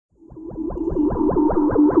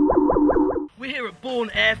We're here at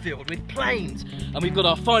Bourne Airfield with planes, and we've got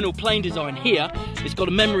our final plane design here. It's got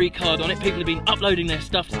a memory card on it. People have been uploading their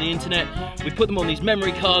stuff to the internet. We put them on these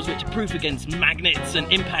memory cards which are proof against magnets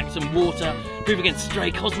and impacts and water, proof against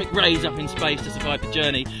stray cosmic rays up in space to survive the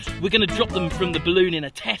journey. We're going to drop them from the balloon in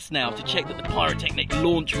a test now to check that the pyrotechnic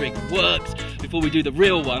launch rig works before we do the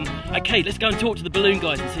real one. Okay, let's go and talk to the balloon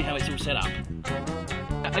guys and see how it's all set up.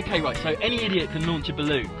 Okay, right, so any idiot can launch a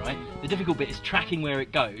balloon, right? The difficult bit is tracking where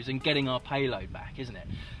it goes and getting our payload back, isn't it?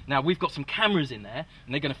 Now, we've got some cameras in there,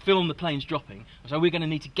 and they're going to film the planes dropping, so we're going to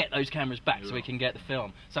need to get those cameras back so we can get the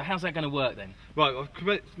film. So how's that going to work then? Right,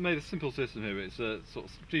 I've made a simple system here. It's a sort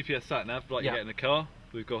of GPS sat-nav, like you get in a car.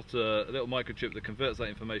 We've got a little microchip that converts that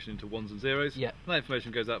information into ones and zeros. Yeah. That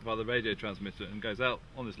information goes out via the radio transmitter and goes out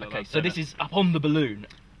on this little antenna. So this is up on the balloon.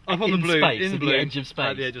 Up on the balloon, in the edge of space.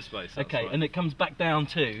 At the edge of space. Okay, right. And it comes back down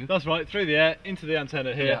to... That's right, through the air, into the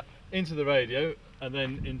antenna here, into the radio, and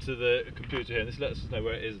then into the computer here. And this lets us know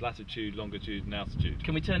where it is, latitude, longitude, and altitude.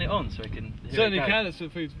 Can we turn it on so we can hear Certainly it go? can.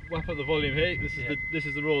 If we whap up the volume here, this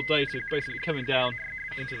is the raw data basically coming down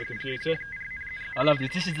into the computer. I love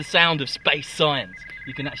this. This is the sound of space science.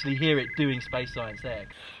 You can actually hear it doing space science there.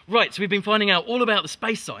 Right, so we've been finding out all about the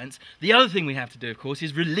space science. The other thing we have to do, of course,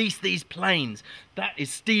 is release these planes. That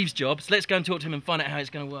is Steve's job, so let's go and talk to him and find out how it's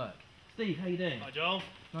going to work. Steve, how you doing? Hi, Joel.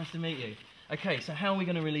 Nice to meet you. Okay, so how are we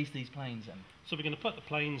going to release these planes then? So we're going to put the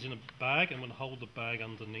planes in a bag, and we're going to hold the bag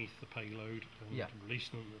underneath the payload and release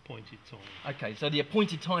them at the appointed time. Okay, so the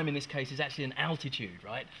appointed time in this case is actually an altitude,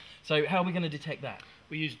 right? So how are we going to detect that?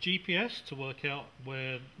 We use GPS to work out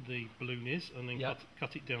where the balloon is, and then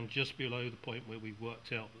cut it down just below the point where we've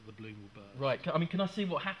worked out that the balloon will burst. Right, I mean, can I see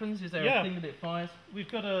what happens? Is there a thing that it fires?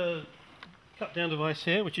 We've got a cut down device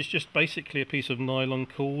here, which is just basically a piece of nylon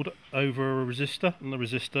cord over a resistor, and the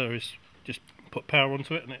resistor is just put power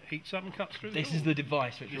onto it and it heats up and cuts through. This is the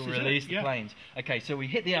device which will release the planes. Okay, so we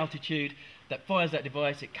hit the altitude, that fires that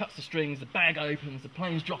device, it cuts the strings, the bag opens, the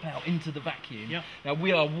planes drop out into the vacuum. Now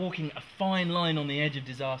we are walking a fine line on the edge of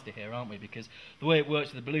disaster here, aren't we? Because the way it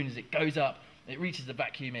works with the balloon is it goes up, it reaches the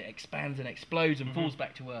vacuum, it expands and explodes and falls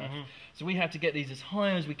back to Earth. So we have to get these as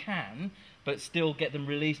high as we can, but still get them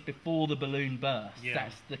released before the balloon bursts.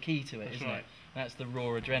 That's the key to it, isn't it? That's the raw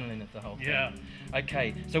adrenaline of the whole thing.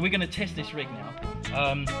 Okay, so we're going to test this rig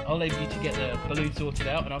now. I'll leave you to get the balloon sorted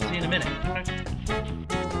out, and I'll see you in a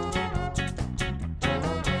minute.